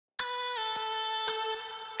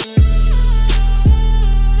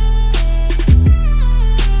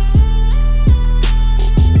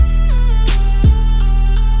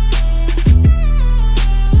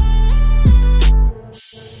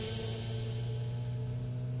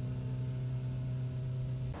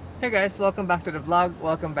Hey guys, welcome back to the vlog,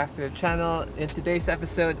 welcome back to the channel. In today's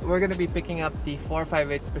episode, we're going to be picking up the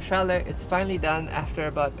 458 Speciale. It's finally done after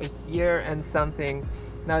about a year and something.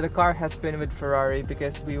 Now the car has been with Ferrari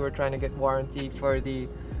because we were trying to get warranty for the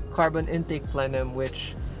carbon intake plenum,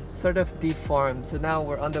 which sort of deformed. So now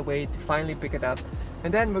we're on the way to finally pick it up.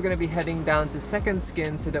 And then we're going to be heading down to second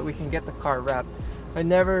skin so that we can get the car wrapped. I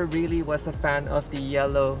never really was a fan of the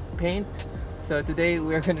yellow paint. So today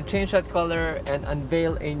we're going to change that color and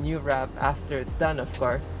unveil a new wrap after it's done, of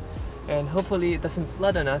course. And hopefully it doesn't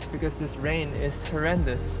flood on us because this rain is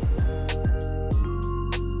horrendous.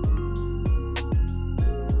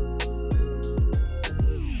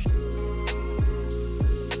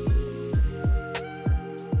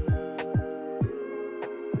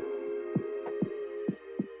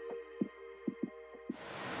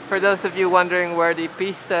 For those of you wondering where the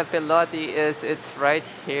Pista Piloti is, it's right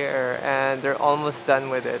here and they're almost done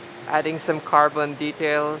with it. Adding some carbon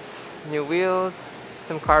details, new wheels,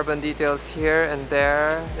 some carbon details here and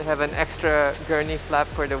there. They have an extra gurney flap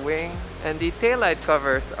for the wing and the taillight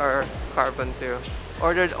covers are carbon too.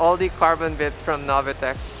 Ordered all the carbon bits from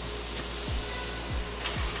Notize.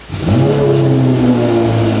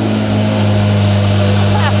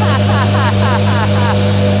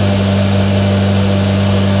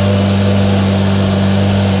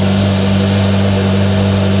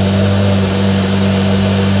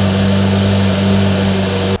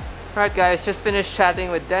 Alright guys, just finished chatting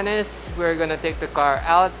with Dennis. We're gonna take the car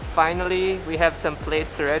out. Finally, we have some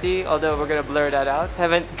plates already, although we're gonna blur that out.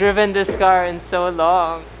 Haven't driven this car in so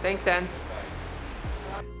long. Thanks, Dennis.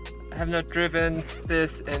 I have not driven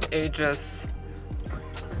this in ages.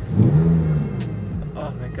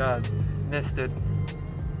 Oh my god, missed it.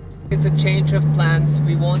 It's a change of plans.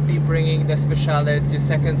 We won't be bringing the Speciale to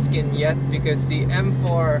second skin yet because the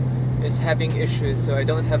M4 is having issues, so I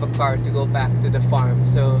don't have a car to go back to the farm.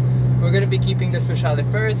 So we're going to be keeping the Speciale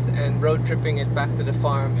first and road tripping it back to the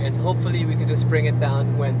farm, and hopefully we can just bring it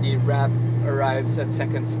down when the wrap arrives at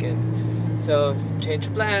second skin. So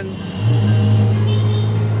change plans.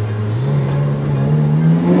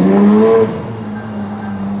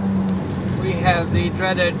 We have the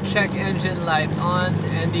dreaded check engine light on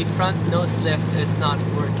and the front nose lift is not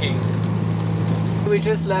working. We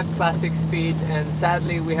just left Classic Speed and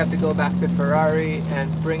sadly we have to go back to Ferrari and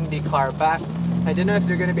bring the car back. I don't know if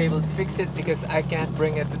they're going to be able to fix it because I can't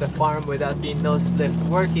bring it to the farm without the nose lift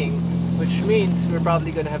working, which means we're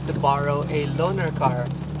probably going to have to borrow a loaner car.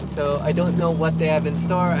 So I don't know what they have in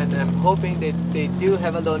store and I'm hoping they do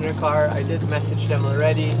have a loaner car. I did message them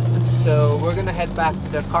already. So we're going to head back to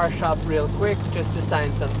the car shop real quick just to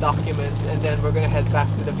sign some documents, and then we're going to head back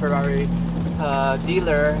to the Ferrari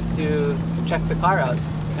dealer to check the car out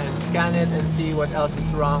and scan it and see what else is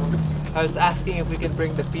wrong. I was asking if we can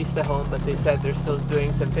bring the Pista home, but they said they're still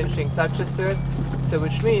doing some finishing touches to it. So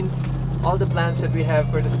which means all the plans that we have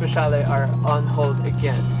for the Speciale are on hold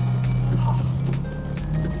again.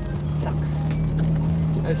 Sucks.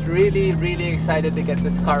 I was really excited to get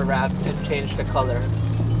this car wrapped and change the color.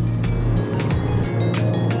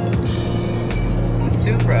 It's a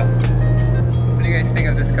Supra. What do you guys think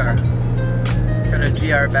of this car? It's got a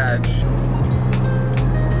GR badge.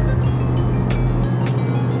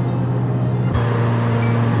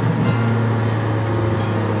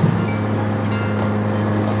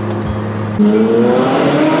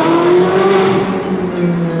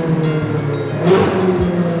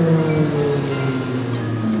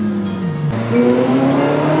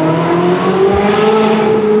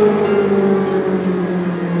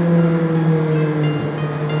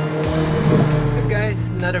 Guys,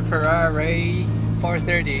 another Ferrari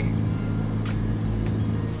 430.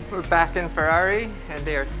 We're back in Ferrari and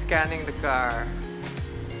they are scanning the car.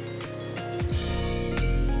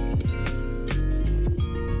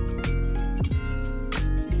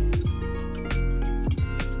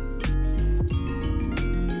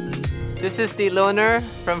 This is the loaner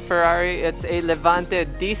from Ferrari. It's a Levante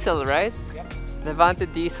diesel, right? Yep. Levante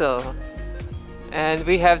diesel. And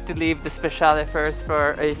we have to leave the Speciale first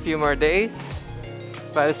for a few more days.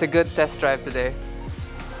 But it's a good test drive today.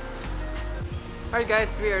 Alright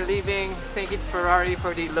guys, we are leaving. Thank you to Ferrari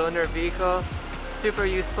for the loaner vehicle. Super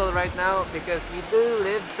useful right now because we do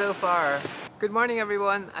live so far. Good morning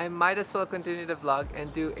everyone. I might as well continue the vlog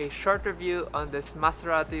and do a short review on this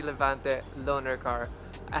Maserati Levante loaner car.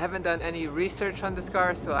 I haven't done any research on this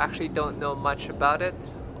car, so I actually don't know much about it.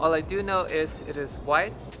 All I do know is it is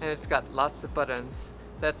white and it's got lots of buttons.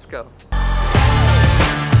 Let's go.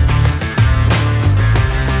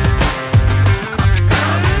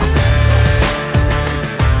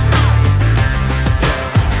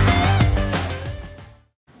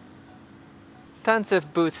 Tons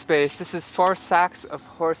of boot space. This is 4 sacks of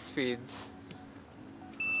horse feeds.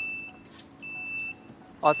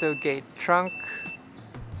 Auto gate trunk.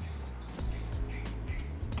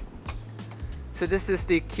 So this is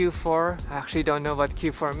the Q4. I actually don't know what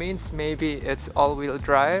Q4 means. Maybe it's all-wheel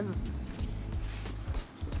drive.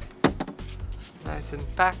 Nice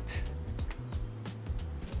and packed.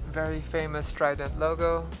 Very famous Trident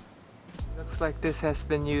logo. Looks like this has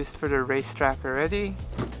been used for the racetrack already.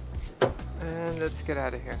 And let's get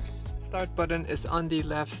out of here. Start button is on the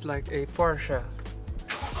left like a Porsche.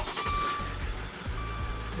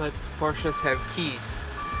 But Porsches have keys.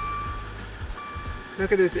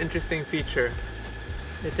 Look at this interesting feature.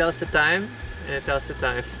 It tells the time and it tells the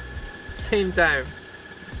time. Same time.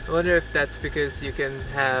 I wonder if that's because you can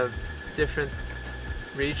have different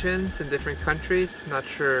regions in different countries. Not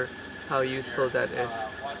sure how useful that is.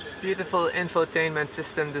 Beautiful infotainment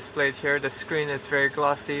system displayed here. The screen is very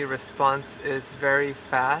glossy, response is very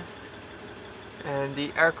fast. And the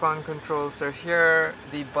aircon controls are here,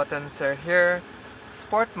 the buttons are here.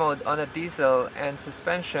 Sport mode on a diesel and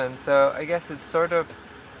suspension, so I guess it's sort of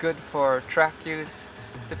good for track use.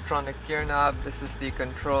 Tiptronic gear knob, this is the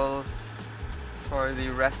controls for the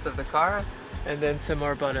rest of the car. And then some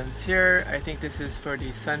more buttons here. I think this is for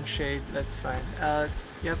the sunshade, let's find out.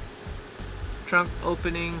 Yep. Trunk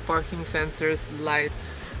opening, parking sensors,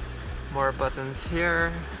 lights, more buttons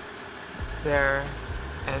here, there,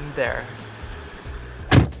 and there.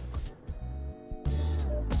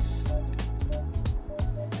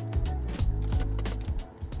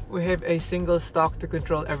 We have a single stalk to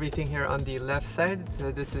control everything here on the left side. So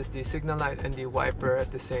this is the signal light and the wiper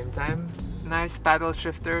at the same time. Nice paddle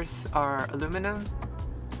shifters are aluminum.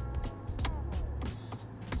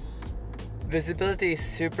 Visibility is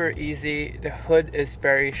super easy. The hood is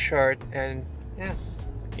very short and yeah,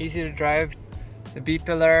 easy to drive. The B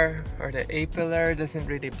pillar or the A pillar doesn't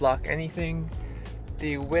really block anything.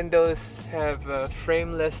 The windows have a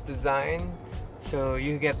frameless design, so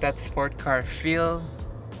you get that sport car feel.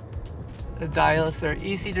 The dials are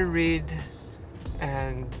easy to read,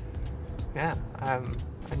 and yeah, I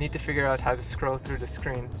need to figure out how to scroll through the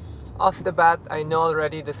screen. Off the bat, I know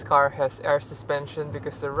already this car has air suspension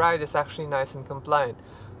because the ride is actually nice and compliant.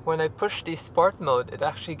 When I push the sport mode, it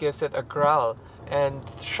actually gives it a growl and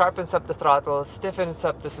sharpens up the throttle, stiffens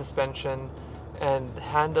up the suspension, and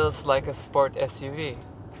handles like a sport SUV.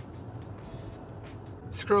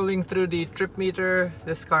 Scrolling through the trip meter,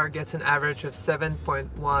 this car gets an average of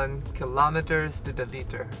 7.1 kilometers to the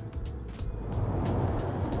liter.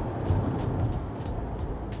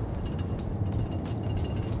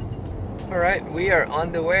 Alright, we are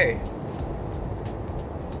on the way.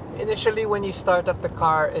 Initially when you start up the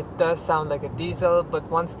car, it does sound like a diesel, but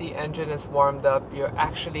once the engine is warmed up, you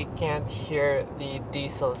actually can't hear the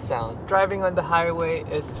diesel sound. Driving on the highway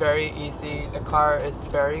is very easy. The car is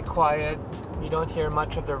very quiet. You don't hear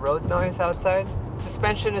much of the road noise outside.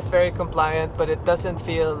 Suspension is very compliant, but it doesn't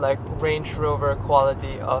feel like Range Rover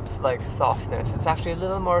quality of like softness. It's actually a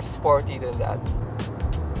little more sporty than that.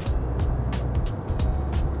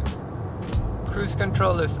 Cruise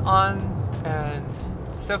control is on, and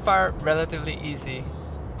so far relatively easy.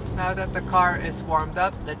 Now that the car is warmed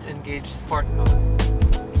up, let's engage sport mode.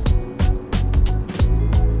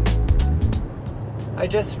 I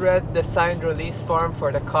just read the signed release form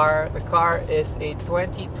for the car. The car is a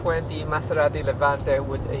 2020 Maserati Levante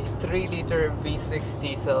with a 3-liter V6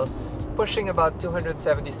 diesel, pushing about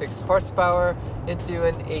 276 horsepower into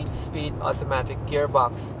an 8-speed automatic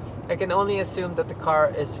gearbox. I can only assume that the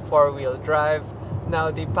car is 4-wheel drive. Now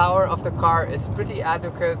the power of the car is pretty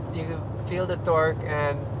adequate. You feel the torque,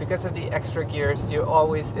 and because of the extra gears, you're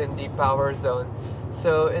always in the power zone.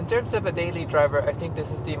 So in terms of a daily driver, I think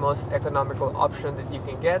this is the most economical option that you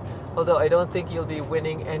can get. Although I don't think you'll be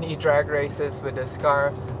winning any drag races with this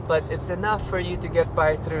car, but it's enough for you to get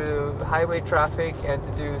by through highway traffic and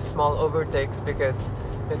to do small overtakes because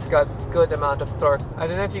it's got good amount of torque. I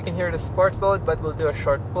don't know if you can hear the sport mode, but we'll do a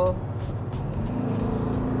short pull.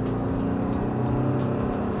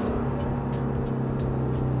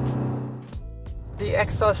 The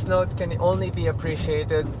exhaust note can only be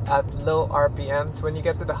appreciated at low RPMs. When you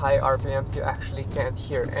get to the high RPMs, you actually can't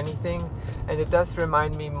hear anything. And it does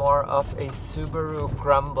remind me more of a Subaru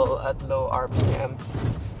Grumble at low RPMs.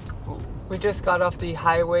 We just got off the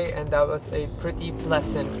highway and that was a pretty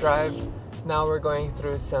pleasant drive. Now we're going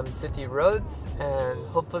through some city roads, and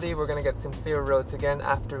hopefully we're gonna get some clear roads again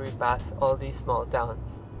after we pass all these small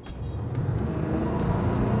towns.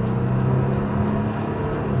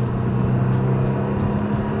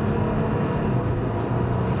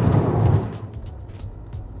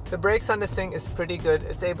 The brakes on this thing is pretty good.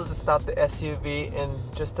 It's able to stop the SUV in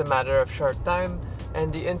just a matter of short time.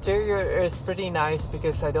 And the interior is pretty nice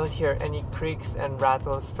because I don't hear any creaks and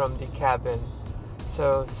rattles from the cabin.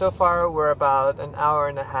 So far we're about an hour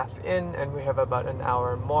and a half in and we have about an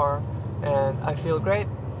hour more. And I feel great.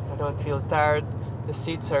 I don't feel tired. The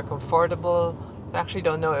seats are comfortable. I actually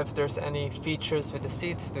don't know if there's any features with the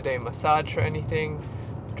seats. Do they massage or anything?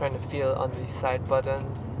 I'm trying to feel on these side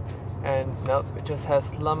buttons. And nope, it just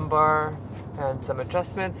has lumbar and some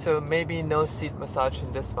adjustments. So maybe no seat massage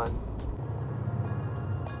in this one.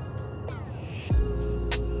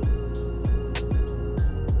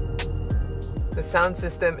 The sound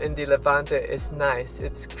system in the Levante is nice.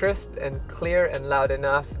 It's crisp and clear and loud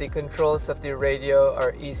enough. The controls of the radio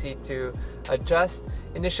are easy to adjust.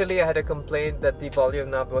 Initially I had a complaint that the volume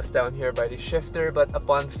knob was down here by the shifter, but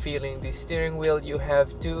upon feeling the steering wheel you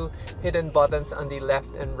have two hidden buttons on the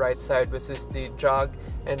left and right side, which is the jog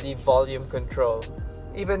and the volume control.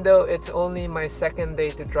 Even though it's only my second day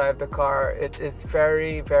to drive the car, it is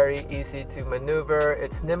very easy to maneuver.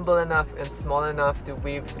 It's nimble enough and small enough to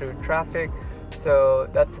weave through traffic. So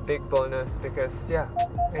that's a big bonus because yeah,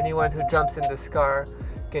 anyone who jumps in this car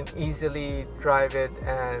can easily drive it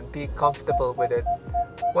and be comfortable with it.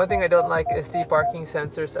 One thing I don't like is the parking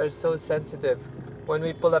sensors are so sensitive. When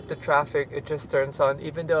we pull up the traffic, it just turns on.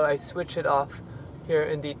 Even though I switch it off here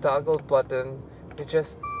in the toggle button, it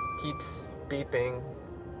just keeps beeping.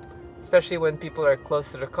 Especially when people are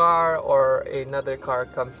close to the car or another car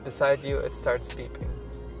comes beside you, it starts beeping.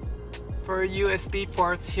 For USB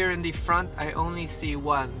ports here in the front, I only see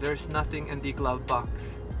one. There's nothing in the glove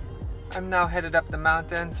box. I'm now headed up the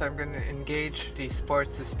mountain, so I'm going to engage the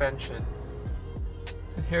sport suspension.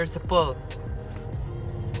 And here's the pull.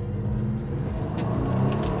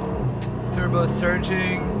 Turbo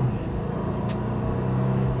surging.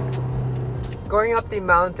 Going up the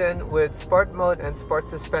mountain with sport mode and sport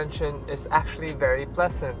suspension is actually very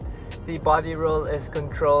pleasant. The body roll is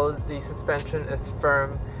controlled, the suspension is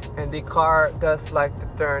firm, and the car does like to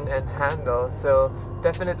turn and handle. So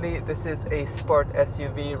definitely this is a sport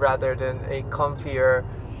SUV rather than a comfier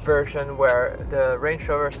version where the Range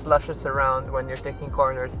Rover slushes around when you're taking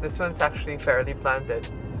corners. This one's actually fairly planted.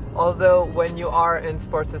 Although when you are in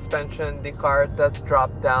sport suspension, the car does drop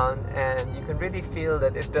down and you can really feel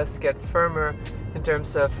that it does get firmer in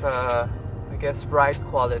terms of, I guess, ride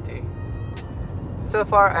quality. So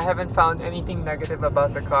far, I haven't found anything negative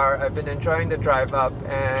about the car. I've been enjoying the drive up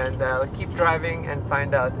and I'll keep driving and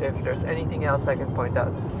find out if there's anything else I can point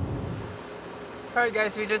out. Alright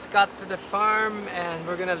guys, we just got to the farm and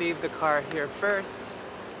we're gonna leave the car here first.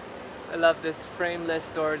 I love this frameless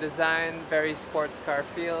door design, very sports car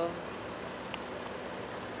feel.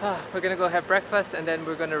 We're gonna go have breakfast and then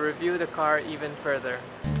we're gonna review the car even further.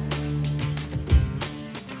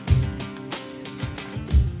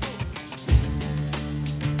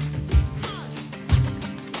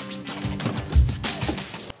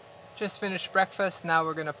 Just finished breakfast, now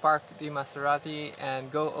we're gonna park the Maserati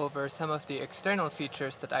and go over some of the external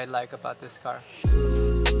features that I like about this car.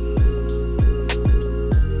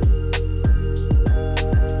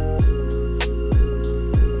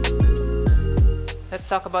 Let's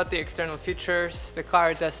talk about the external features. The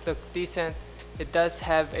car does look decent. It does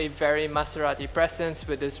have a very Maserati presence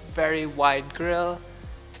with this very wide grille.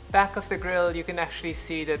 Back of the grille, you can actually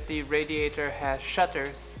see that the radiator has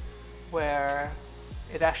shutters where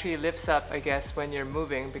it actually lifts up, I guess, when you're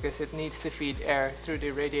moving because it needs to feed air through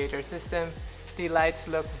the radiator system. The lights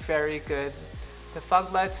look very good. The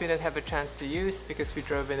fog lights we didn't have a chance to use because we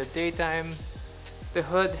drove in the daytime. The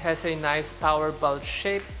hood has a nice power bulge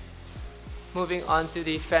shape. Moving on to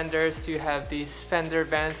the fenders, you have these fender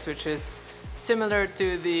vents, which is similar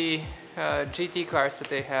to the GT cars that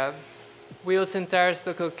they have. Wheels and tires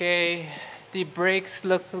look okay. The brakes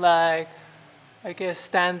look like, I guess,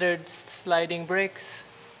 standard sliding brakes.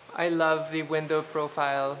 I love the window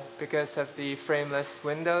profile because of the frameless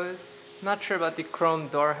windows. Not sure about the chrome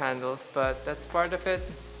door handles, but that's part of it.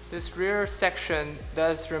 This rear section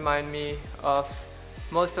does remind me of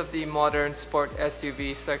most of the modern sport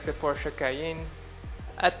SUVs like the Porsche Cayenne.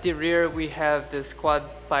 At the rear we have this quad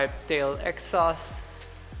pipe tail exhaust.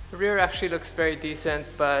 The rear actually looks very decent,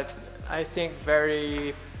 but I think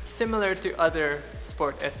very similar to other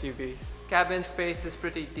sport SUVs. Cabin space is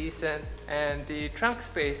pretty decent and the trunk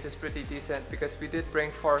space is pretty decent because we did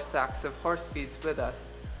bring 4 sacks of horse feeds with us.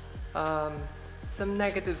 Some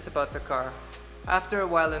negatives about the car. After a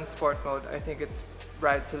while in sport mode, I think it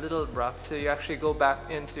rides a little rough, so you actually go back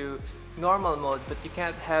into normal mode, but you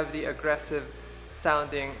can't have the aggressive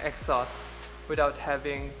sounding exhaust without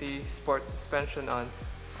having the sport suspension on.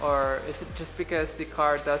 or is it just because the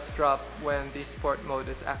car does drop when the sport mode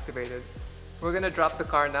is activated? We're gonna drop the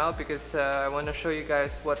car now because I want to show you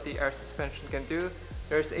guys what the air suspension can do.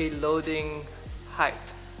 There's a loading height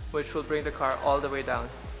which will bring the car all the way down.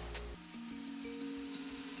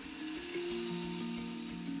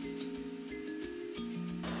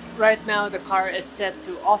 Right now the car is set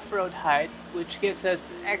to off-road height, which gives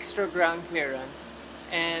us extra ground clearance.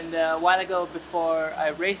 And a while ago, before I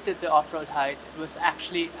raised it to off-road height, it was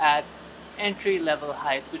actually at entry-level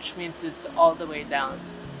height, which means it's all the way down.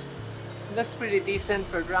 It looks pretty decent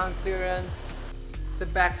for ground clearance. The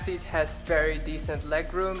back seat has very decent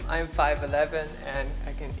leg room. I'm 5'11" and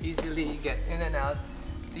I can easily get in and out.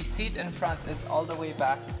 The seat in front is all the way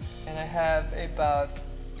back, and I have about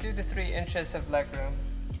 2 to 3 inches of leg room.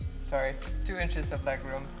 Sorry, 2 inches of leg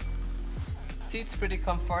room. Seat's pretty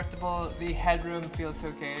comfortable. The headroom feels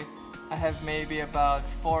okay. I have maybe about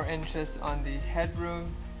 4 inches on the headroom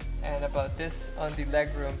and about this on the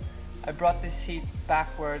leg room. I brought the seat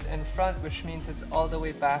backward in front, which means it's all the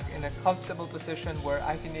way back in a comfortable position where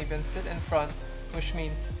I can even sit in front, which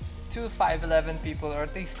means 2 5'11" people, or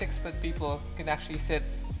at least 6-foot people, can actually sit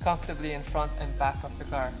comfortably in front and back of the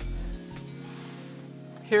car.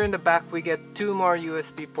 Here in the back we get 2 more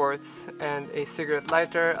USB ports and a cigarette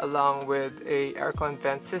lighter along with a aircon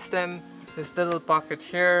vent system, this little pocket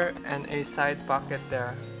here and a side pocket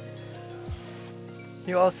there.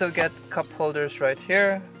 You also get cup holders right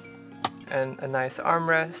here and a nice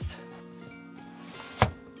armrest.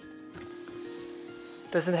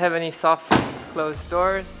 Doesn't have any soft closed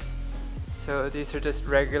doors, so these are just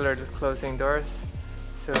regular closing doors,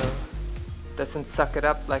 so doesn't suck it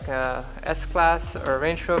up like a S-Class or a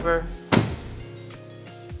Range Rover.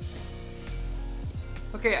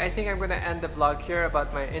 Okay, I think I'm gonna end the vlog here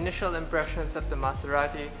about my initial impressions of the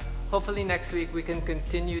Maserati. Hopefully next week we can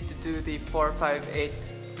continue to do the 458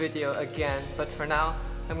 video again, but for now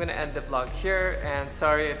I'm gonna end the vlog here, and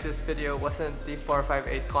sorry if this video wasn't the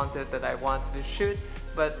 458 content that I wanted to shoot,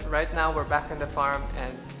 but right now we're back on the farm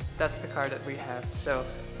and that's the car that we have. So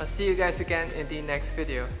I'll see you guys again in the next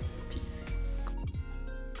video.